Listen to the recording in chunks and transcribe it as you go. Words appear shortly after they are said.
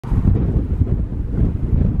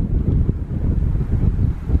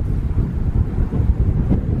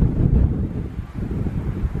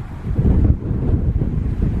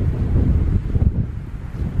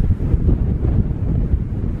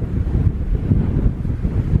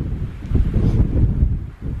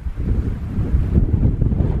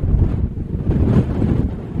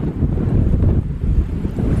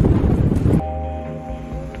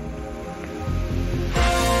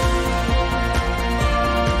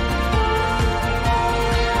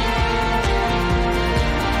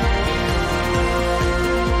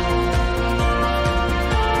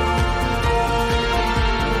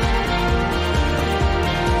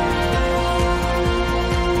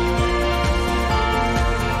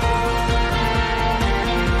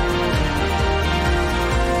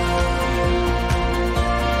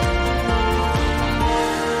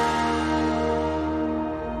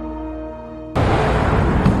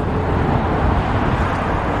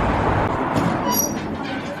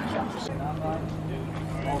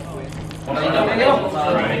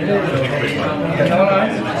Between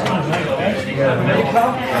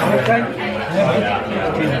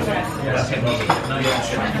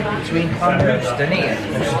Snowdonia.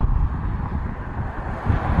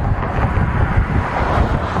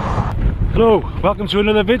 Hello, welcome to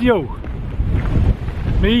another video.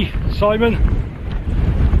 Me, Simon.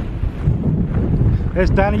 There's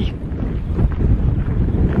Danny.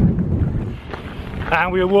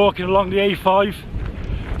 And we are walking along the A5,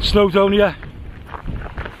 Snowdonia.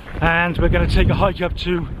 And we're going to take a hike up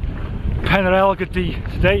to Pen Yr Helgi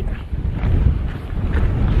today.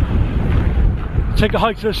 Take a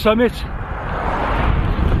hike to the summit.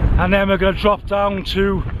 And then we're going to drop down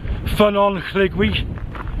to Ffynnon Llugwy.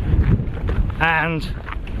 And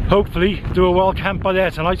hopefully do a wild camp by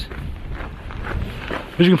there tonight.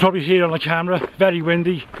 As you can probably hear on the camera, very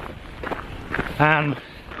windy, and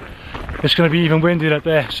it's going to be even windier up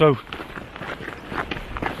there, so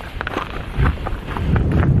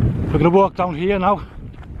we're going to walk down here now,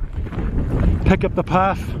 pick up the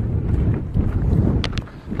path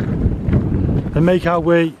and make our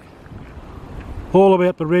way all the way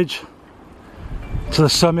up the ridge to the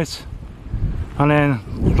summit and then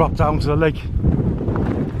drop down to the lake.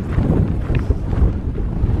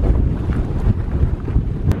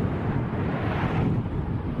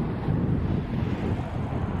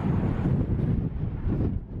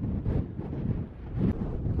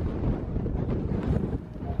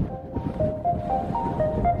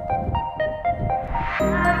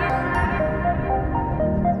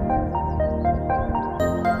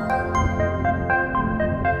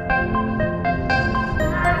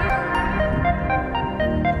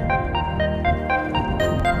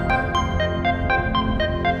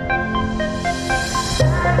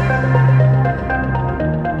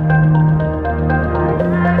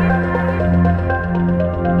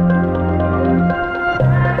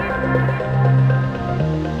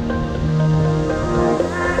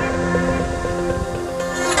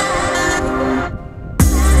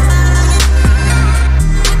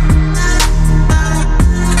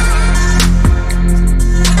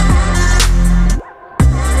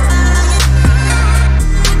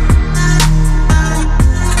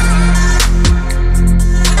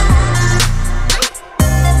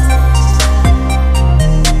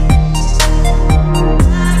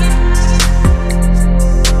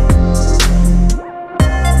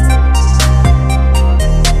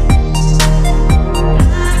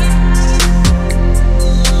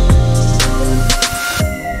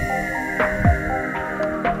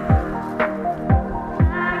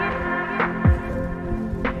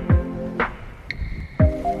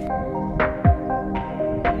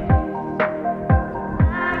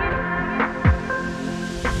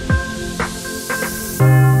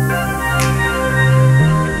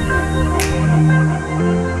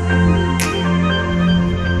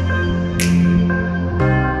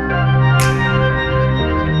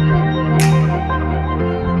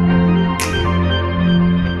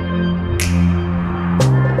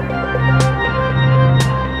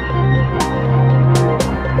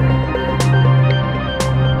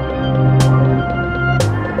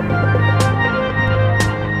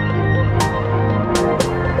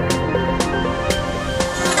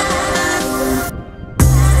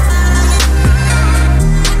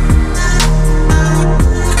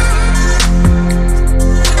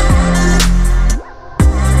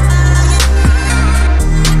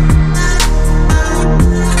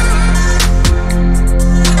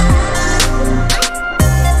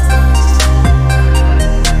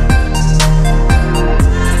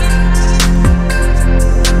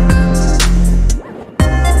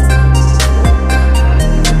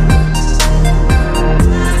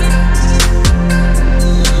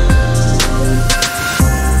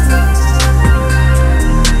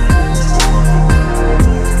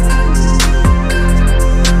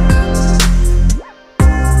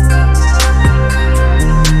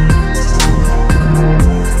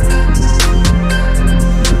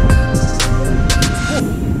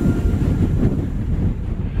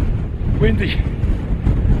 Windy.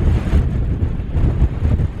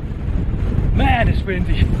 Man, it's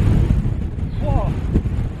windy. Whoa.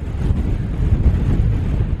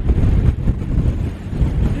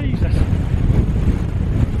 Jesus.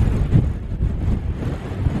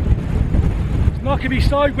 It's knocking me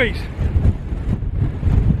sideways.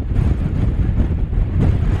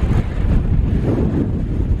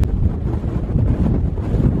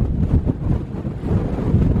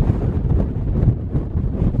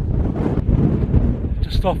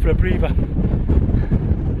 Stop for a breather,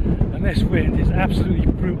 and this wind is absolutely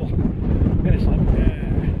brutal. It's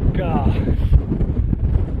like, God.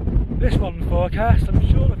 This wasn't forecast, I'm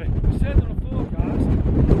sure of it. It said on the forecast. overcast.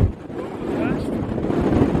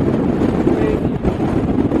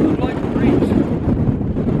 With a light breeze.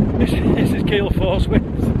 This is gale force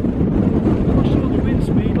winds. I'm not sure the wind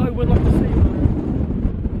speed, I would like to see,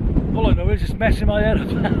 but all I know is it's messing my head up.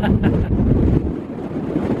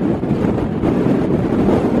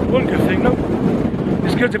 One good thing though,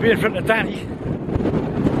 it's good to be in front of Danny.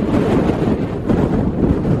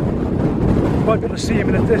 Might be able to see him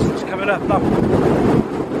in the distance coming up now.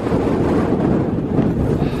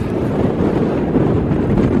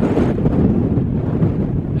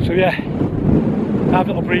 So yeah, have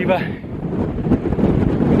a little breather.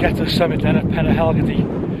 Get to the summit then at Pen Yr Helgi.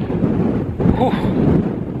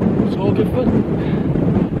 It's all good fun.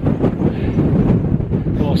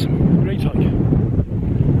 Awesome, great hike.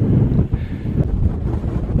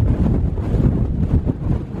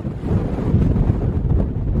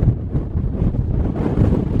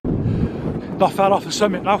 Not far off the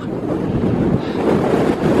summit now.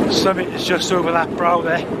 The summit is just over that brow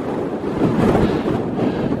there.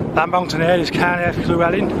 That mountain there is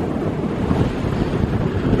Carneddau.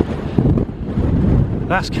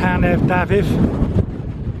 That's Carneddau.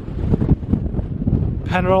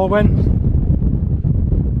 Pen Yr Helgi.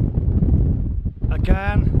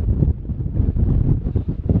 Again.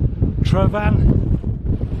 Tryfan.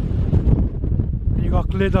 And you got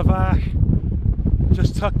Carneddau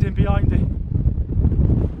just tucked in behind it.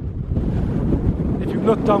 If you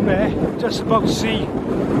look down there, just about see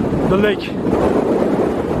the lake.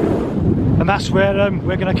 And that's where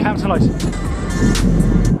we're going to camp tonight.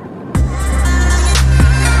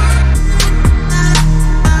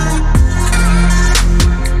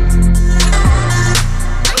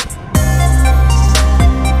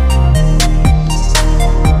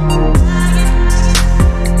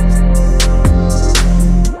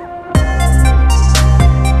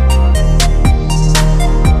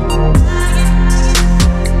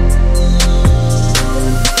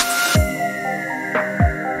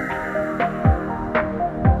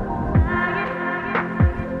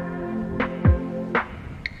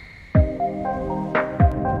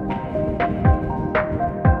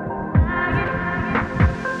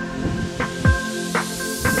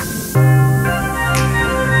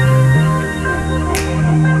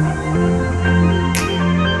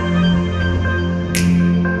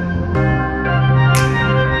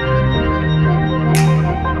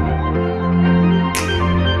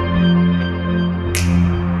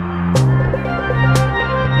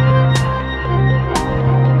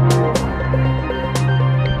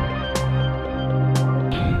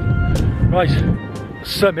 Right, the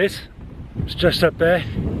summit is just up there.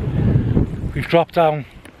 We've dropped down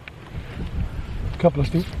a couple of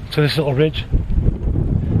steps to this little ridge,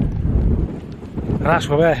 and that's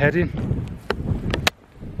where we're heading.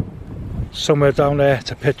 Somewhere down there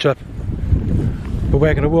to pitch up, but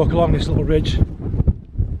we're going to walk along this little ridge. You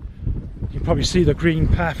can probably see the green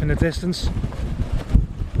path in the distance.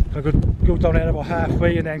 I'm going to go down there about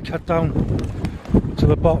halfway and then cut down to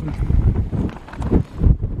the bottom.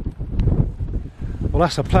 Well,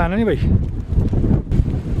 that's the plan anyway.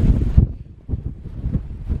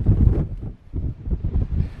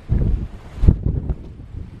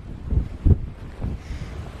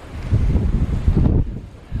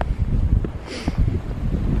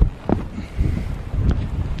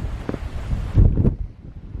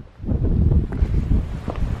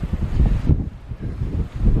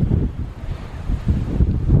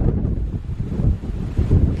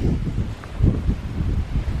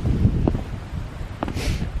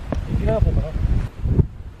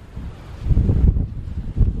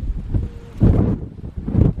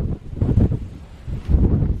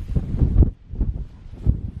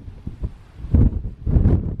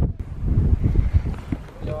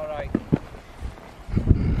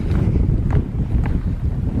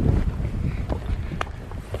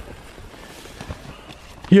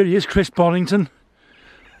 Here he is, Chris Bonington.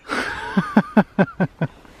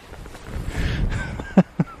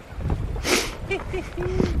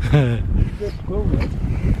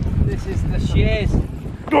 This is the shares.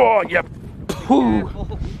 Oh, yep.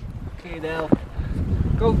 Okay, now.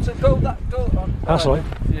 Go that, go on. That's all right.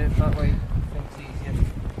 Yeah, that way. It's easier.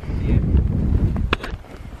 Yeah.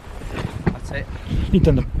 That's it. You've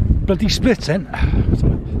done the bloody splits then.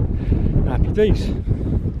 Happy days.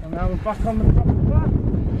 And now we're back on the proper plan.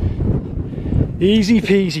 Easy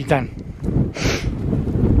peasy, Dan.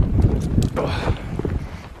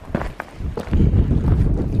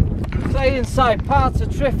 Say inside, parts of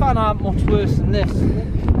Tryfan aren't much worse than this.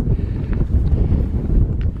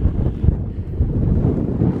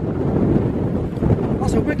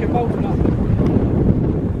 That's a wicked mountain,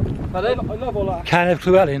 that. I love all that.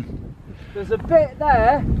 Carneddau. There's a bit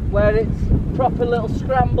there where it's proper little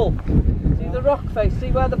scramble. See the rock face? See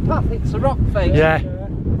where the path hits the rock face? Yeah. A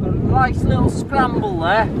nice little scramble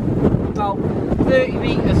there. About 30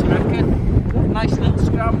 metres, I reckon. Nice little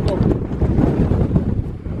scramble.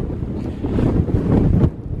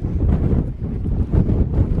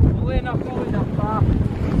 But we're not going that far.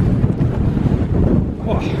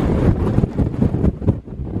 Oh.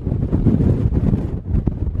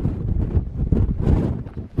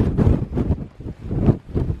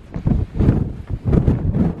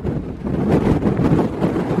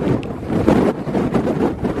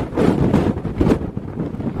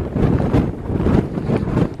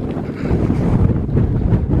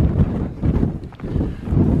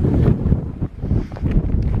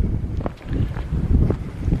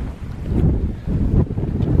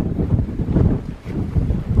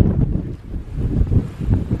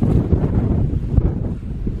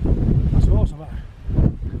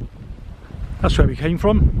 That's where we came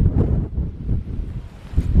from.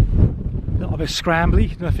 A little bit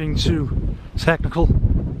scrambly, nothing too technical. The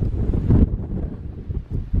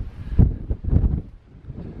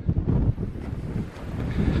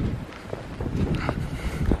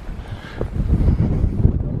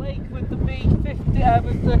lake with the B50,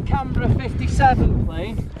 with the Canberra 57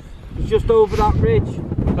 plane is just over that ridge.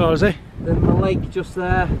 Oh, is it? Then the lake just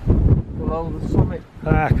there, below the summit.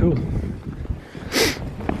 Ah, cool.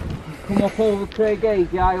 Come up over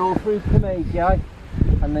Carneddau or through Carneddau,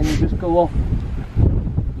 and then you just go up.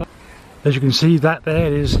 As you can see, that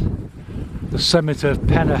there is the summit of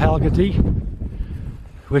Pen Yr Helgi,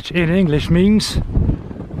 which in English means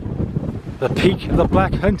the peak of the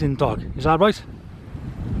black hunting dog. Is that right?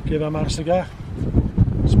 Give our man a cigar.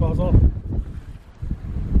 Spot on.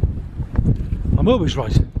 I'm always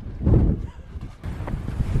right.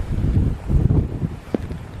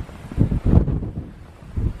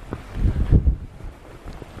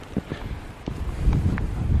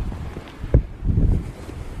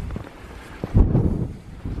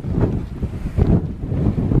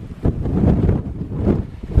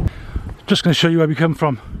 Just going to show you where we come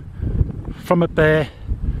from. From up there,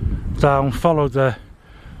 down, follow the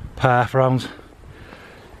path round,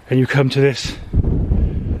 and you come to this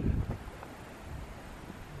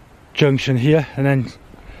junction here, and then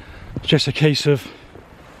it's just a case of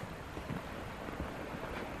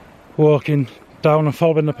walking down and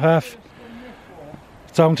following the path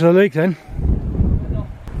down to the lake then.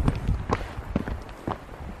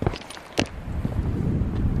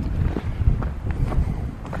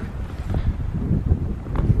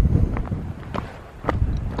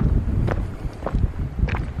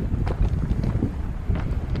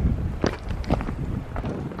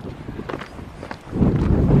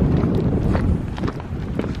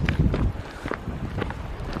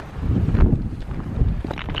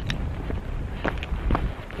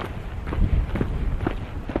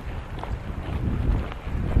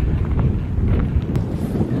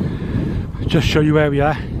 Just show you where we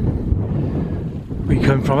are. We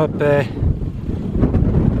come from up there,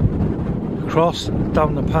 across,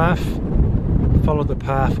 down the path, followed the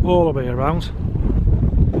path all the way around,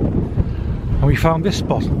 and we found this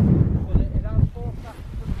spot.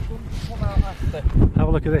 Have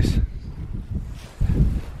a look at this.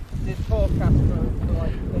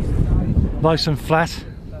 Nice and flat.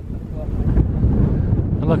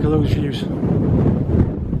 And look at those views.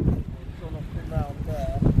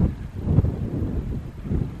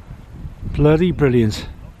 Bloody brilliant.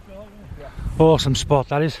 Awesome spot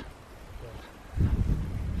that is.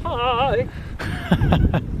 Hi!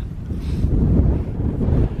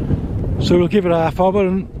 So we'll give it a half hour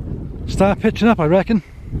and start pitching up, I reckon.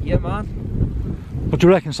 Yeah, man. What do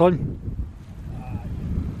you reckon, Simon?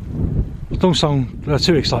 Don't sound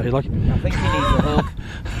too excited like. I think he needs a hug.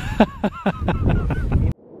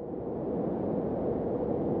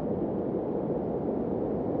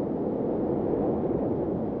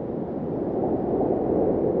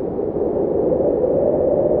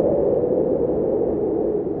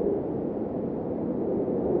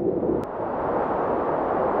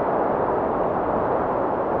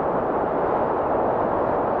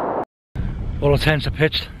 All the tents are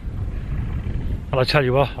pitched, and I tell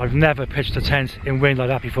you what, I've never pitched a tent in wind like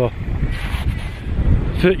that before.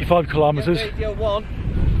 35 kilometres,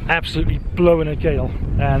 absolutely blowing a gale,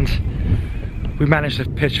 and we managed to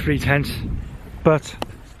pitch 3 tents, but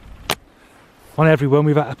on every one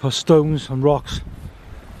we've had to put stones and rocks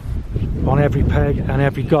on every peg and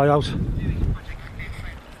every guy out,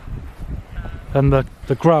 and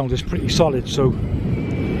the ground is pretty solid, so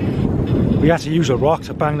we had to use a rock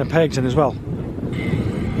to bang the pegs in as well.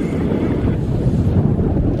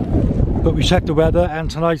 But we checked the weather,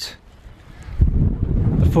 and tonight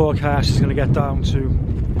forecast is going to get down to,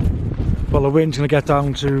 well, the wind's going to get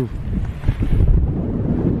down to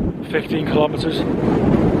 15 kilometres,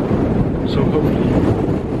 so hopefully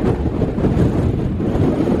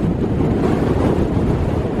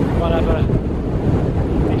might have a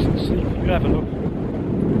decent sleep. You never know.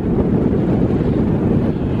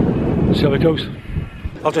 See how it goes.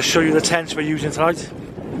 I'll just show you the tents we're using tonight.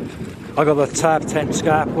 I got the Tarptent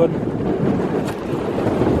Scarp one,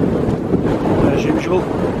 as usual.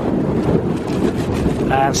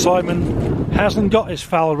 And Simon hasn't got his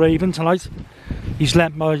foul raven tonight. He's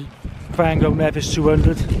lent my Vango Nevis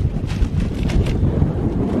 200.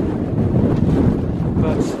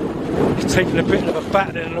 But he's taking a bit of a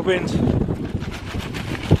battering in the wind.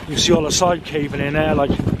 You see all the side caving in there,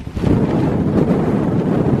 like.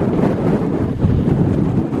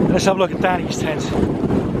 Let's have a look at Danny's tent.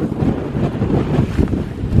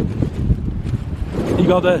 You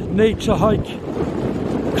got the Nature Hike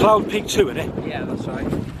Cloud Peak 2 in it? Yeah, that's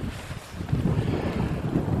right.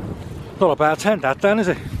 Not a bad tent that, Dan, is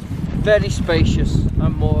it? Very spacious.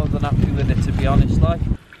 I'm more than happy with it, to be honest. Like,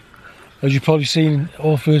 as you've probably seen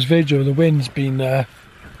all through this video, the wind's been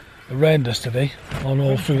horrendous today on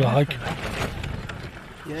all through the hike.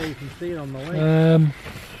 yeah, you can see it on the way.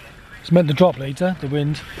 It's meant to drop later, the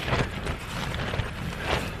wind.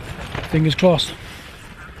 Fingers crossed.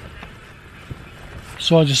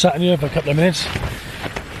 So I just sat in here for a couple of minutes,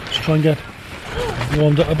 just try and get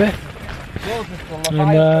warmed up a bit. And,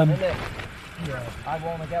 I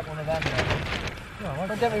want to get one of them.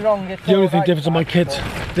 Don't get me wrong. The only thing different to my kit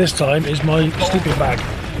this time is my sleeping bag.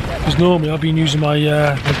 Because normally I've been using my,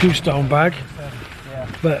 my goose down bag,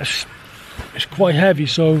 but it's quite heavy,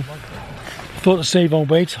 so I thought to save on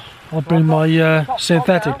weight, I'll bring my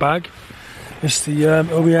synthetic bag. It's the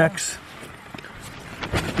OEX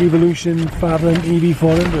Evolution Fathom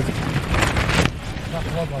EV400.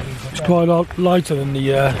 It's quite a lot lighter than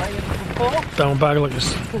the down bag, like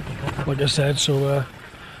I said, so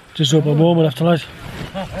just hope I'm warm enough tonight.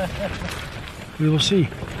 We will see.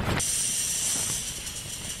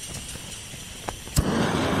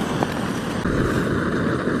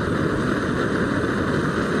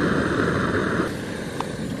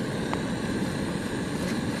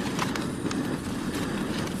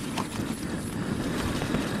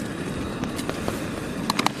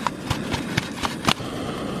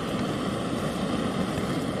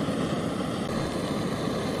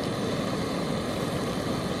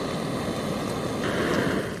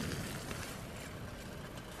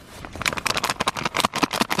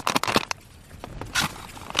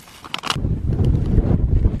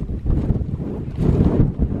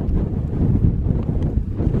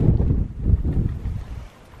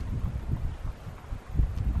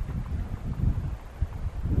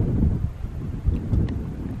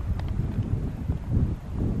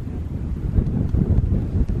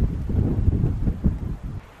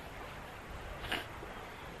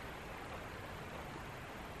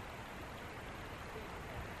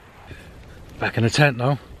 Back in the tent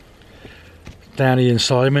now. Danny and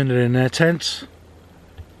Simon are in their tents.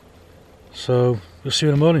 So we'll see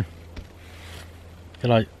you in the morning. Good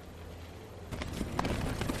night.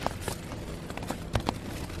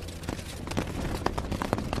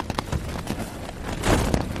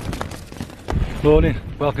 Morning,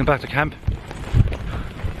 welcome back to camp.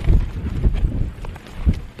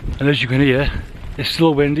 And as you can hear, it's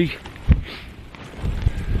still windy.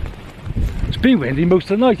 It's been windy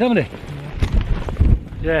most of the night, hasn't it?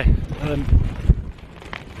 Yeah.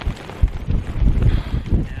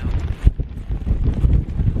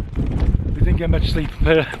 We didn't get much sleep,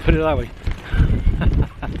 put it that way.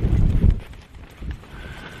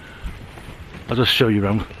 I'll just show you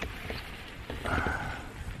around.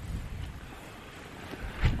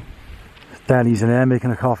 Danny's in there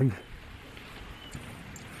making a coffee.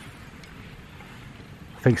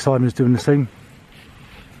 I think Simon's doing the same.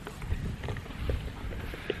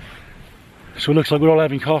 So it looks like we're all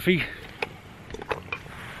having coffee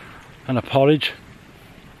and a porridge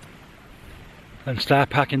and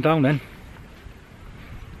start packing down then.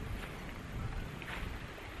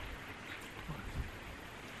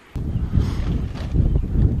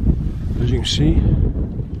 As you can see,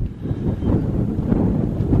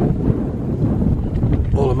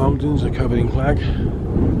 all the mountains are covered in clag.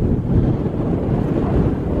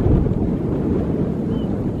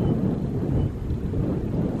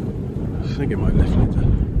 I think it might lift later.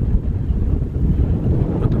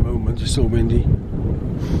 At the moment it's still windy.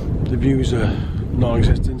 The views are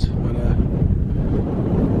non-existent, but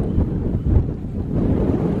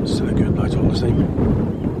it's still a good night all the same.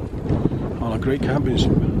 On a great camping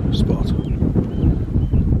spot.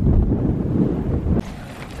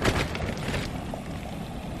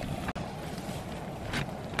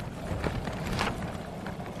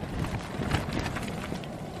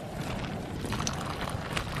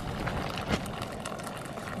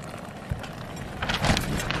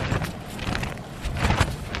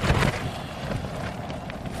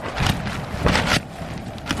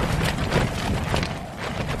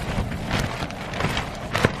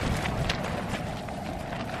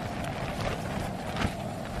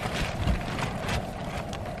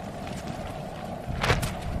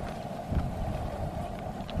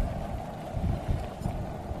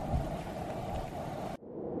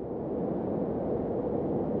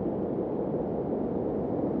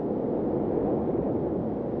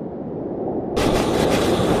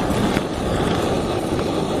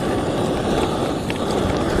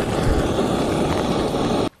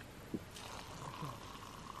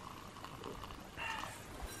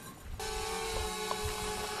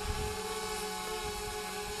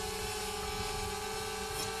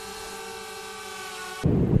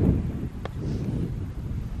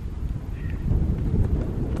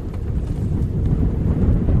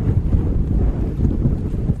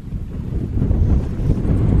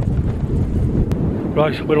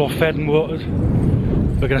 Right, we're all fed and watered.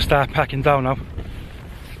 We're going to start packing down now.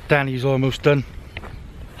 Danny's almost done.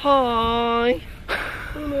 Hi.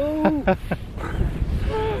 Hello.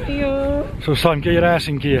 Hiya. So Simon, get your ass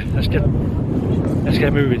in gear. Let's get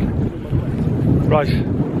moving. Right.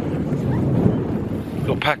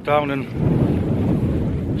 Go pack down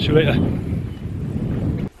and see you later.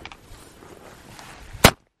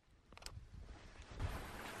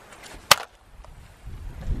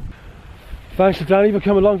 Thanks to Danny for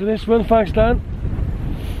coming along to this one. Thanks, Dan.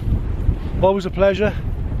 Always a pleasure.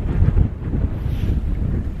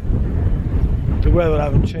 The weather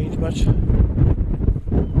hasn't changed much. Not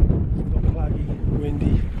claggy,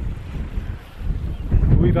 windy.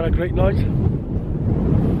 We've had a great night.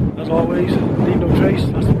 As always, leave no trace.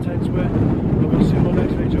 That's the intense way. And we'll see you on the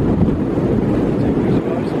next video.